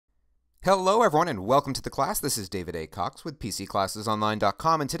Hello everyone and welcome to the class. This is David A. Cox with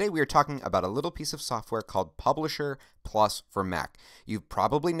PCClassesOnline.com, and today we are talking about a little piece of software called Publisher Plus for Mac. You've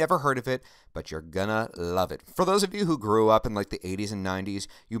probably never heard of it, but you're gonna love it. For those of you who grew up in like the 80s and 90s,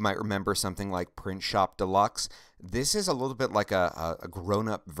 you might remember something like Print Shop Deluxe. This is a little bit like a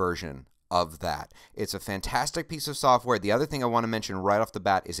grown-up version of that. It's a fantastic piece of software. The other thing I want to mention right off the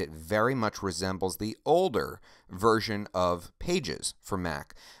bat is it very much resembles the older version of Pages for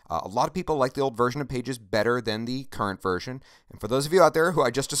Mac. A lot of people like the old version of Pages better than the current version. And for those of you out there who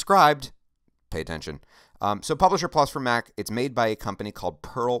I just described, pay attention. So Publisher Plus for Mac, it's made by a company called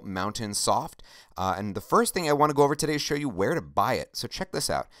Pearl Mountain Soft. And the first thing I want to go over today is show you where to buy it. So check this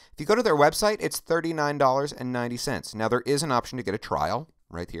out. If you go to their website, it's $39.90. Now there is an option to get a trial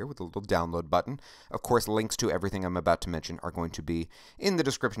right here with a little download button. Of course, links to everything I'm about to mention are going to be in the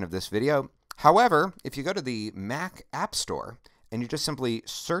description of this video. However, if you go to the Mac App Store and you just simply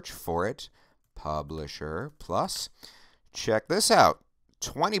search for it, Publisher Plus, check this out,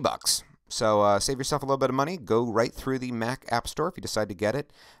 20 bucks. So save yourself a little bit of money. Go right through the Mac App Store if you decide to get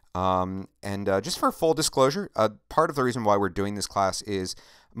it. Just for full disclosure, part of the reason why we're doing this class is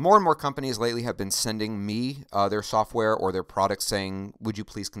more and more companies lately have been sending me their software or their products saying, would you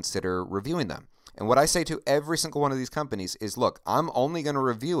please consider reviewing them? And what I say to every single one of these companies is, look, I'm only going to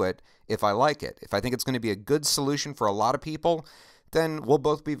review it if I like it. If I think it's going to be a good solution for a lot of people, then we'll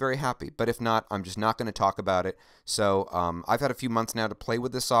both be very happy. But if not, I'm just not going to talk about it. So I've had a few months now to play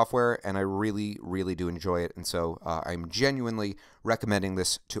with this software, and I really, really do enjoy it. And so I'm genuinely recommending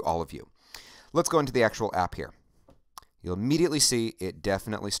this to all of you. Let's go into the actual app here. You'll immediately see it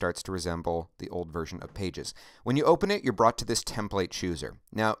definitely starts to resemble the old version of Pages. When you open it, you're brought to this template chooser.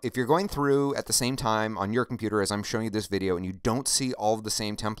 Now, if you're going through at the same time on your computer as I'm showing you this video and you don't see all of the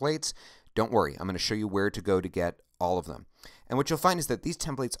same templates, don't worry. I'm going to show you where to go to get all of them. And what you'll find is that these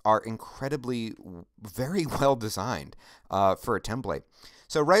templates are incredibly, very well designed for a template.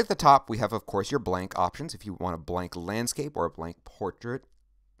 So right at the top, we have, of course, your blank options. If you want a blank landscape or a blank portrait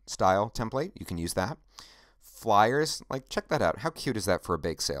style template, you can use that. Flyers, like check that out. How cute is that for a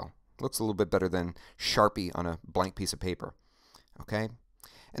bake sale? Looks a little bit better than Sharpie on a blank piece of paper. Okay?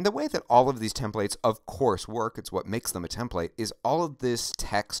 And the way that all of these templates, of course, work, it's what makes them a template, is all of this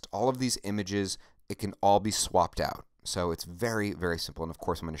text, all of these images, it can all be swapped out. So it's very, very simple. And of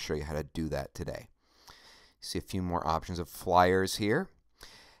course, I'm going to show you how to do that today. See a few more options of flyers here.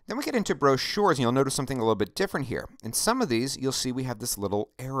 Then we get into brochures, and you'll notice something a little bit different here. In some of these, you'll see we have this little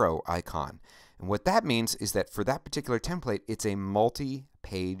arrow icon. And what that means is that for that particular template, it's a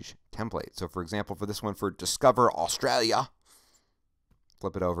multi-page template. So for example, for this one for Discover Australia,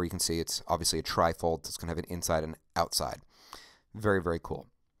 flip it over, you can see it's obviously a trifold. It's going to have an inside and outside. Very, very cool.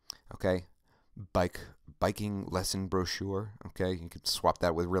 Okay, biking lesson brochure. Okay, you could swap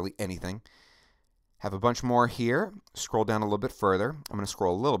that with really anything. Have a bunch more here. Scroll down a little bit further. I'm going to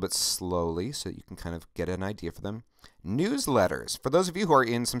scroll a little bit slowly so you can kind of get an idea for them. Newsletters. For those of you who are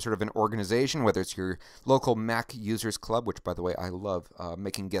in some sort of an organization, whether it's your local Mac Users Club, which, by the way, I love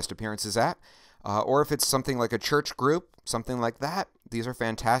making guest appearances at, or if it's something like a church group, something like that, these are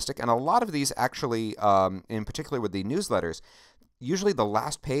fantastic. And a lot of these actually, in particular with the newsletters, usually the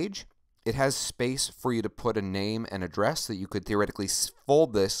last page, it has space for you to put a name and address so that you could theoretically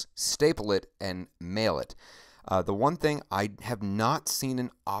fold this, staple it, and mail it. The one thing I have not seen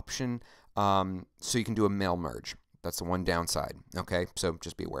an option so you can do a mail merge. That's the one downside. Okay, so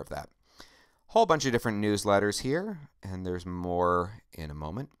just be aware of that. Whole bunch of different newsletters here, and there's more in a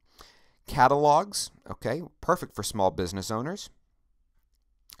moment. Catalogs, okay, perfect for small business owners.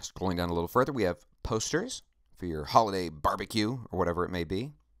 Scrolling down a little further, we have posters for your holiday barbecue or whatever it may be.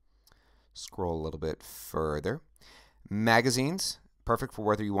 Scroll a little bit further. Magazines, perfect for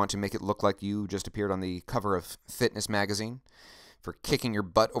whether you want to make it look like you just appeared on the cover of Fitness magazine, for kicking your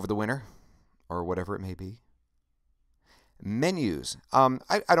butt over the winter, or whatever it may be. Menus. I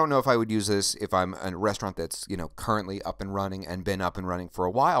don't know if I would use this if I'm a restaurant that's, currently up and running and been up and running for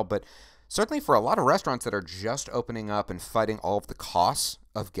a while, but certainly for a lot of restaurants that are just opening up and fighting all of the costs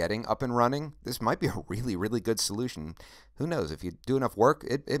of getting up and running, this might be a really, really good solution. Who knows? If you do enough work,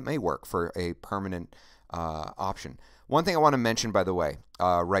 it may work for a permanent option. One thing I want to mention, by the way,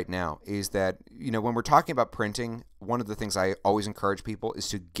 right now is that, when we're talking about printing, one of the things I always encourage people is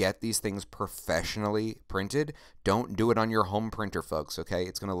to get these things professionally printed. Don't do it on your home printer, folks, okay?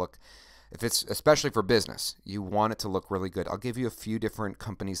 It's going to look, if it's especially for business, you want it to look really good. I'll give you a few different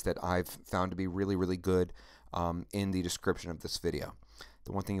companies that I've found to be really, really good in the description of this video.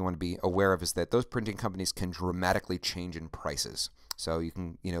 The one thing you want to be aware of is that those printing companies can dramatically change in prices. So you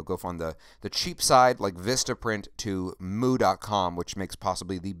can, go from the cheap side like Vistaprint to Moo.com, which makes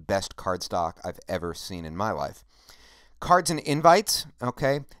possibly the best cardstock I've ever seen in my life. Cards and invites,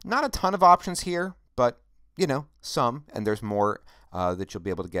 okay? Not a ton of options here, but, some, and there's more that you'll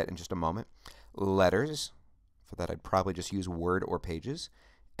be able to get in just a moment. Letters, for that I'd probably just use Word or Pages.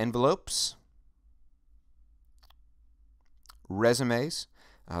 Envelopes. Resumes.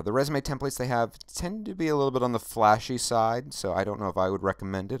 The resume templates they have tend to be a little bit on the flashy side, so I don't know if I would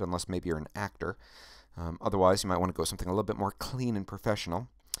recommend it unless maybe you're an actor. Otherwise, you might want to go something a little bit more clean and professional.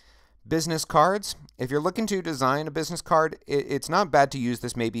 Business cards. If you're looking to design a business card, it's not bad to use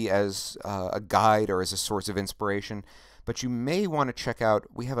this maybe as a guide or as a source of inspiration, but you may want to check out,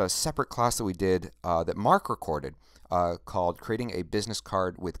 we have a separate class that we did that Mark recorded called Creating a Business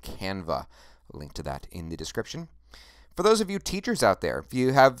Card with Canva. I'll link to that in the description. For those of you teachers out there, if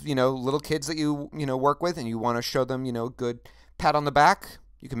you have, little kids that you, work with and you want to show them, a good pat on the back,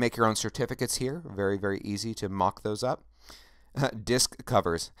 you can make your own certificates here. Very, very easy to mock those up. Disc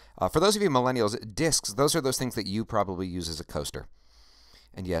covers. For those of you millennials, discs, those are those things that you probably use as a coaster.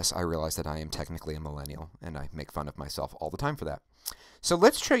 And yes, I realize that I am technically a millennial, and I make fun of myself all the time for that. So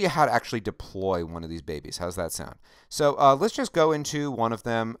let's show you how to actually deploy one of these babies. How's that sound? So let's just go into one of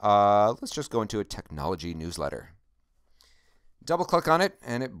them. Let's just go into a technology newsletter. Double click on it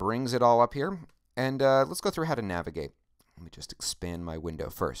and it brings it all up here. And let's go through how to navigate. Let me just expand my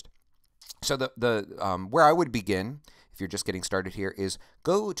window first. So where I would begin, if you're just getting started here, is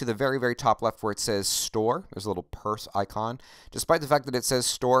go to the very, very top left where it says Store. There's a little purse icon. Despite the fact that it says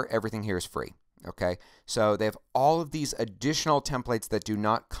Store, everything here is free. Okay, so they have all of these additional templates that do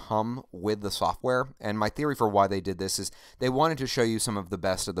not come with the software. And my theory for why they did this is they wanted to show you some of the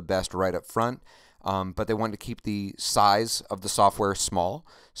best right up front. But they wanted to keep the size of the software small.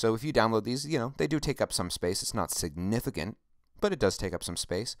 So if you download these, they do take up some space. It's not significant, but it does take up some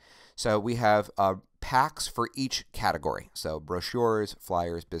space. So we have packs for each category. So brochures,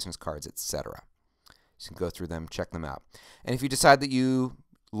 flyers, business cards, etc. So you can go through them, check them out. And if you decide that you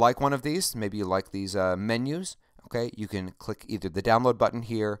like one of these, maybe you like these menus, okay, you can click either the download button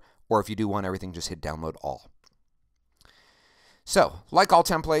here, or if you do want everything, just hit download all. So, like all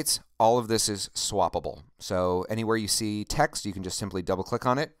templates, all of this is swappable. So anywhere you see text, you can just simply double click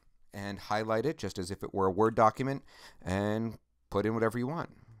on it and highlight it just as if it were a Word document and put in whatever you want.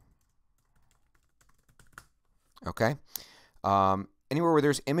 Okay. Anywhere where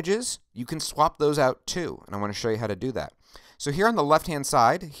there's images, you can swap those out too, and I want to show you how to do that. So here on the left-hand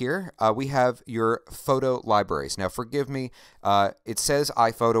side here, we have your photo libraries. Now, forgive me, it says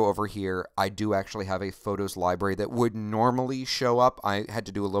iPhoto over here. I do actually have a photos library that would normally show up. I had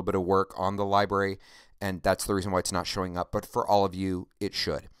to do a little bit of work on the library, and that's the reason why it's not showing up. But for all of you, it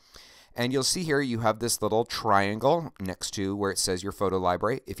should. And you'll see here you have this little triangle next to where it says your photo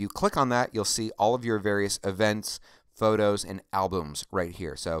library. If you click on that, you'll see all of your various events, photos, and albums right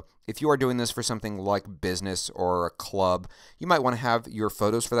here. So if you are doing this for something like business or a club, you might want to have your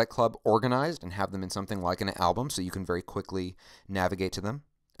photos for that club organized and have them in something like an album so you can very quickly navigate to them.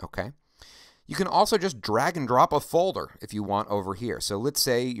 Okay. You can also just drag and drop a folder if you want over here. So let's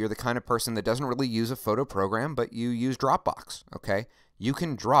say you're the kind of person that doesn't really use a photo program, but you use Dropbox. Okay. You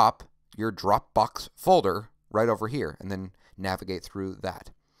can drop your Dropbox folder right over here and then navigate through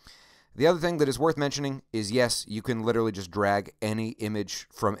that. The other thing that is worth mentioning is, yes, you can literally just drag any image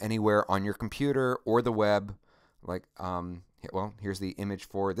from anywhere on your computer or the web. Like, well, here's the image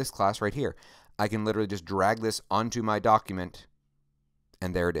for this class right here. I can literally just drag this onto my document,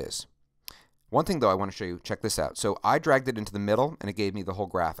 and there it is. One thing, though, I want to show you, check this out. So I dragged it into the middle, and it gave me the whole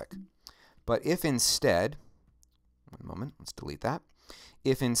graphic. But if instead, one moment, let's delete that.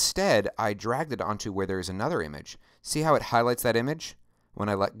 If instead I dragged it onto where there is another image, see how it highlights that image? When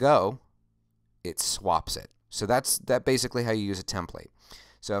I let go, it swaps it. So that's basically how you use a template.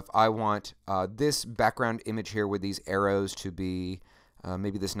 So if I want this background image here with these arrows to be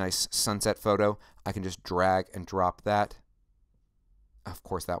maybe this nice sunset photo, I can just drag and drop that. Of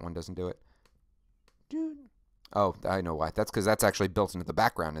course, that one doesn't do it. Oh, I know why. That's because that's actually built into the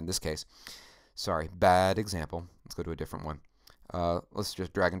background in this case. Sorry, bad example. Let's go to a different one. Let's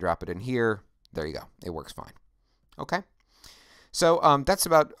just drag and drop it in here. There you go. It works fine. Okay. So that's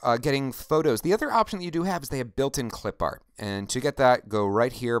about getting photos. The other option that you do have is they have built-in clip art. And to get that, go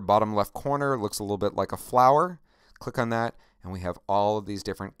right here, bottom left corner. Looks a little bit like a flower. Click on that, and we have all of these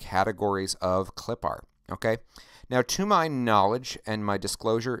different categories of clip art. Okay. Now, to my knowledge, and my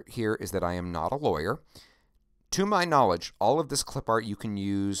disclosure here is that I am not a lawyer. To my knowledge, all of this clip art you can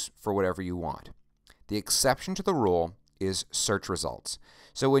use for whatever you want. The exception to the rule is search results.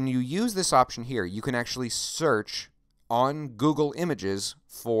 So when you use this option here, you can actually search on Google Images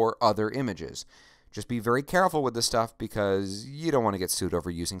for other images. Just be very careful with this stuff because you don't want to get sued over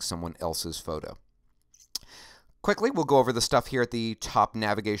using someone else's photo. Quickly, we'll go over the stuff here at the top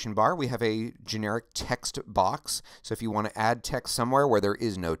navigation bar. We have a generic text box. So if you want to add text somewhere where there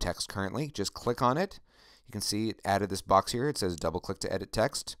is no text currently, just click on it. You can see it added this box here. It says double click to edit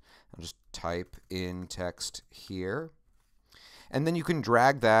text. I'll just type in text here. And then you can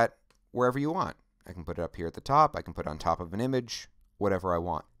drag that wherever you want. I can put it up here at the top. I can put it on top of an image, whatever I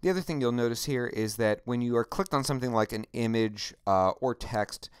want. The other thing you'll notice here is that when you are clicked on something like an image or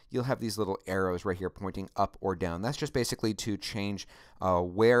text, you'll have these little arrows right here pointing up or down. That's just basically to change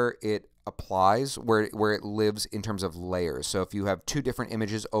where it applies, where it lives in terms of layers. So if you have two different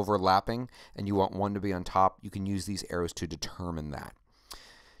images overlapping and you want one to be on top, you can use these arrows to determine that.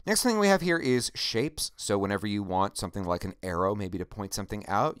 Next thing we have here is shapes. So whenever you want something like an arrow, maybe to point something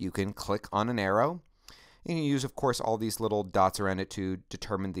out, you can click on an arrow. You can use, of course, all these little dots around it to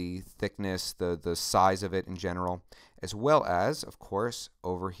determine the thickness, the size of it in general, as well as, of course,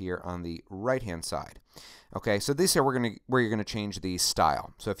 over here on the right-hand side. Okay, so these are where you're going to change the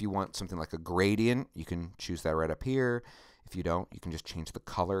style. So if you want something like a gradient, you can choose that right up here. If you don't, you can just change the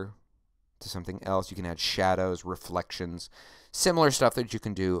color to something else. You can add shadows, reflections, similar stuff that you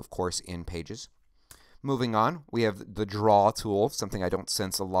can do, of course, in Pages. Moving on, we have the Draw tool, something I don't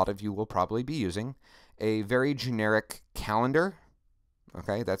sense a lot of you will probably be using. A very generic calendar.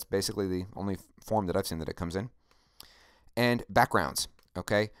 Okay, that's basically the only form that I've seen that it comes in. And backgrounds.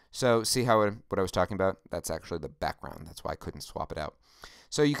 Okay, so see how what I was talking about? That's actually the background. That's why I couldn't swap it out.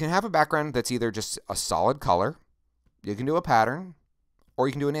 So you can have a background that's either just a solid color, you can do a pattern, or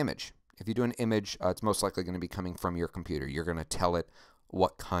you can do an image. If you do an image, it's most likely going to be coming from your computer. You're going to tell it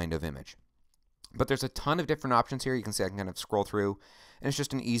what kind of image. But there's a ton of different options here. You can see I can kind of scroll through, and it's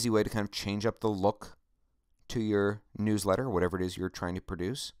just an easy way to kind of change up the look to your newsletter, whatever it is you're trying to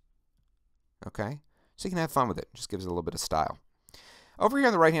produce. Okay, so you can have fun with it. Just gives it a little bit of style. Over here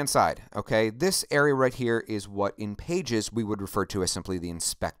on the right-hand side, okay, this area right here is what in Pages we would refer to as simply the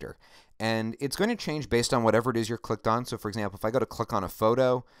inspector. And it's going to change based on whatever it is you're clicked on. So for example, if I go to click on a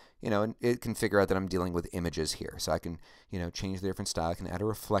photo, it can figure out that I'm dealing with images here. So I can, change the different style. I can add a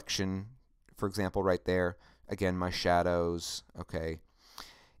reflection, for example, right there. Again, my shadows, okay.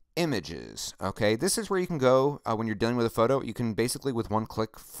 Images, okay. This is where you can go when you're dealing with a photo. You can basically, with one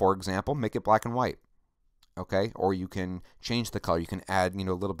click, for example, make it black and white. Okay, or you can change the color. You can add, a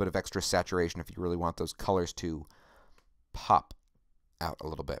little bit of extra saturation if you really want those colors to pop out a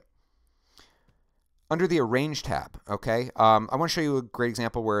little bit. Under the Arrange tab, okay, I want to show you a great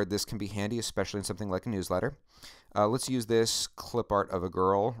example where this can be handy, especially in something like a newsletter. Let's use this clip art of a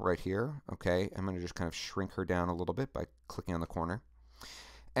girl right here, okay. I'm going to just kind of shrink her down a little bit by clicking on the corner.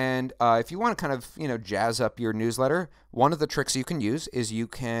 And if you want to kind of, jazz up your newsletter, one of the tricks you can use is you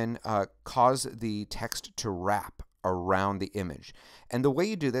can cause the text to wrap around the image. And the way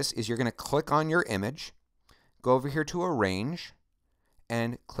you do this is you're going to click on your image, go over here to Arrange,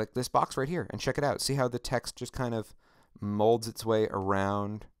 and click this box right here and check it out. See how the text just kind of molds its way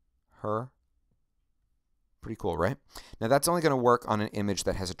around her? Pretty cool, right? Now that's only going to work on an image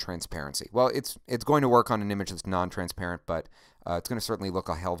that has a transparency. Well, it's going to work on an image that's non-transparent, but it's going to certainly look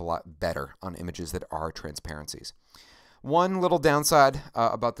a hell of a lot better on images that are transparencies. One little downside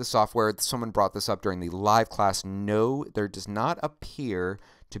about this software, someone brought this up during the live class. No, there does not appear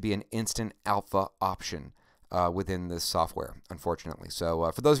to be an instant alpha option within this software, unfortunately.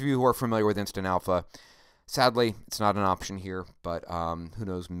 So for those of you who are familiar with instant alpha, sadly, it's not an option here, but who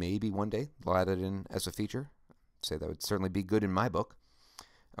knows, maybe one day they'll add it in as a feature. I'd say that would certainly be good in my book.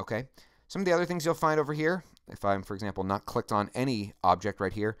 Okay, some of the other things you'll find over here, if I'm, for example, not clicked on any object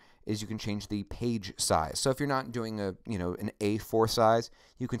right here, is you can change the page size. So if you're not doing an A4 size,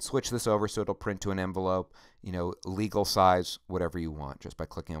 you can switch this over so it'll print to an envelope, legal size, whatever you want, just by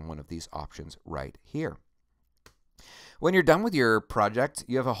clicking on one of these options right here. When you're done with your project,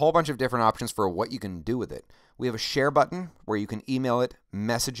 you have a whole bunch of different options for what you can do with it. We have a share button where you can email it,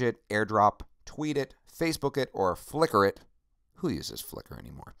 message it, airdrop, tweet it, Facebook it, or Flickr it. Who uses Flickr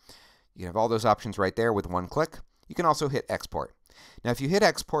anymore? You have all those options right there with one click. You can also hit export. Now, if you hit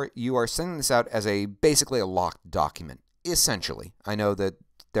export, you are sending this out as basically a locked document, essentially. I know that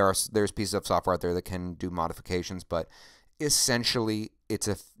there's pieces of software out there that can do modifications, but essentially it's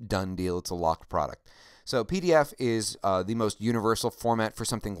a done deal. It's a locked product. So PDF is the most universal format for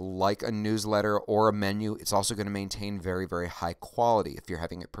something like a newsletter or a menu. It's also going to maintain very, very high quality if you're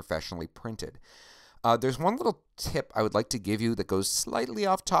having it professionally printed. There's one little tip I would like to give you that goes slightly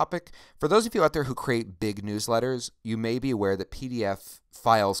off topic. For those of you out there who create big newsletters, you may be aware that PDF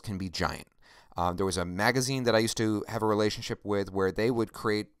files can be giant. There was a magazine that I used to have a relationship with where they would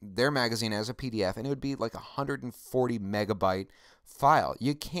create their magazine as a PDF, and it would be like a 140 megabyte file.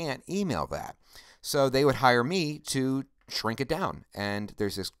 You can't email that. So they would hire me to shrink it down. And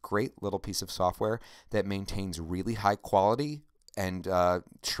there's this great little piece of software that maintains really high quality and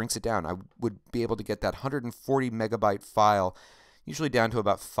shrinks it down. I would be able to get that 140 megabyte file usually down to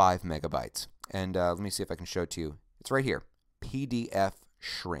about 5 megabytes. And let me see if I can show it to you. It's right here, PDF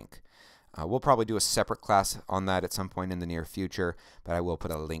Shrink. We'll probably do a separate class on that at some point in the near future, but I will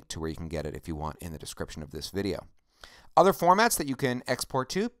put a link to where you can get it if you want in the description of this video. Other formats that you can export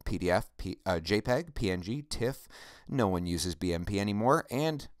to: PDF, JPEG, PNG, TIFF, no one uses BMP anymore,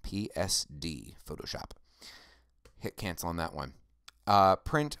 and PSD, Photoshop. Hit cancel on that one.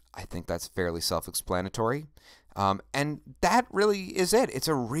 Print, I think that's fairly self-explanatory. And that really is it. It's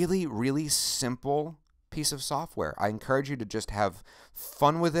a really, really simple piece of software. I encourage you to just have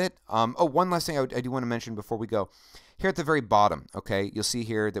fun with it. Oh, one last thing I do want to mention before we go. Here at the very bottom, okay, you'll see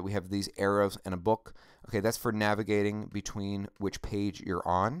here that we have these arrows and a book. Okay, that's for navigating between which page you're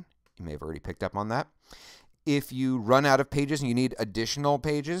on. You may have already picked up on that. If you run out of pages and you need additional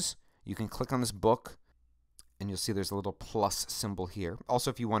pages, you can click on this book, and you'll see there's a little plus symbol here.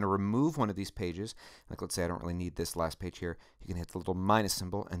 Also, if you want to remove one of these pages, like let's say I don't really need this last page here, you can hit the little minus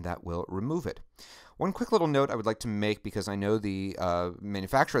symbol, and that will remove it. One quick little note I would like to make, because I know the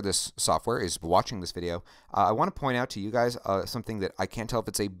manufacturer of this software is watching this video. I want to point out to you guys something that I can't tell if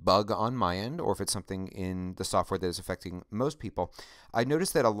it's a bug on my end or if it's something in the software that is affecting most people. I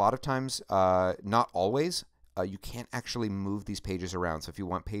noticed that a lot of times, not always, you can't actually move these pages around. So if you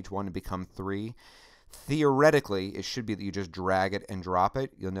want page 1 to become 3, theoretically, it should be that you just drag it and drop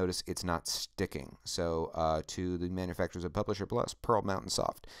it. You'll notice it's not sticking. So to the manufacturers of Publisher Plus, Pearl Mountain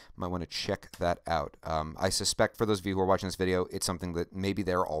Soft, might want to check that out. I suspect for those of you who are watching this video, it's something that maybe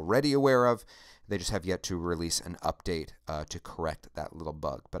they're already aware of. They just have yet to release an update to correct that little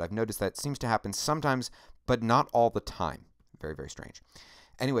bug. But I've noticed that seems to happen sometimes, but not all the time. Very, very strange.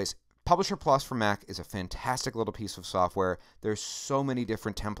 Anyways, Publisher Plus for Mac is a fantastic little piece of software. There's so many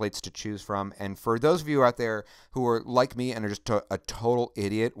different templates to choose from. And for those of you out there who are like me and are just a total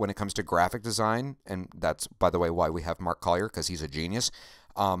idiot when it comes to graphic design, and that's, by the way, why we have Mark Collier, because he's a genius,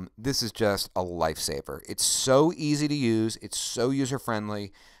 this is just a lifesaver. It's so easy to use. It's so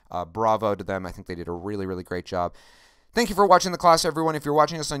user-friendly. Bravo to them. I think they did a really, really great job. Thank you for watching the class, everyone. If you're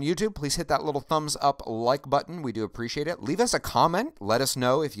watching us on YouTube, please hit that little thumbs up like button. We do appreciate it. Leave us a comment. Let us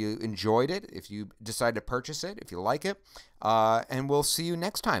know if you enjoyed it, if you decide to purchase it, if you like it. And we'll see you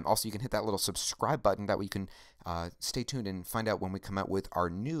next time. Also, you can hit that little subscribe button. That way you can stay tuned and find out when we come out with our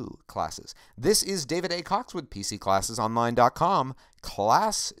new classes. This is David A. Cox with PCClassesOnline.com.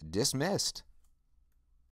 Class dismissed.